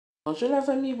Bonjour la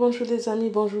famille, bonjour les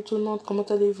amis, bonjour tout le monde, comment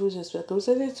allez-vous? J'espère que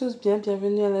vous allez tous bien,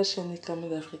 bienvenue à la chaîne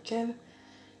Excellente Africaine.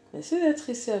 Merci d'être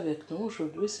ici avec nous.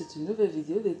 Aujourd'hui, c'est une nouvelle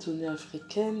vidéo des tenues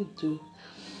africaines de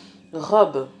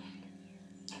robes,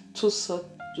 toutes sortes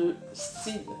de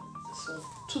styles. Elles sont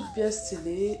toutes bien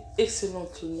stylées,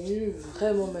 excellentes tenues,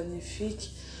 vraiment magnifiques,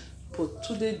 pour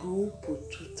tous les goûts, pour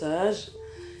tout âge.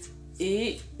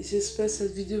 Et j'espère que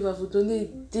cette vidéo va vous donner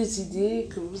des idées,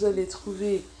 que vous allez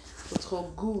trouver votre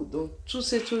goût dans tous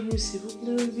ces tenues. Si vous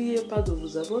n'oubliez pas de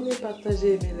vous abonner,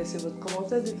 partager, aimer, laisser votre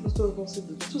commentaire, dites-nous ce que vous pensez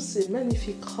de toutes ces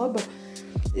magnifiques robes.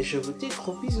 Et je vous dis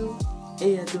gros bisous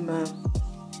et à demain.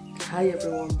 Hi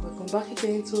everyone, welcome back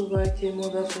again to Africaine,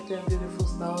 more African beautiful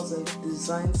styles and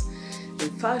designs in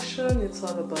fashion. It's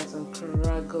all about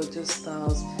Ankara, gorgeous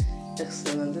styles,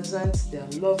 excellent designs. They are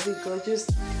lovely, gorgeous,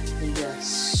 and they are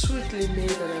sweetly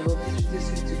made. And I hope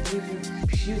this is going to give you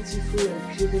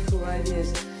beautiful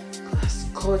ideas as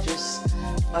gorgeous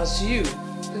as you.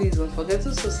 Please don't forget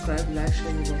to subscribe, like, share,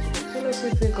 and comment. Tell us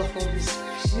what you think of all these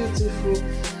beautiful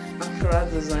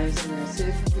Ankara designs.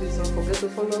 And please don't forget to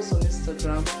follow us on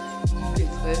Instagram,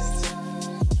 Pinterest,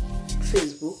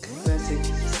 Facebook.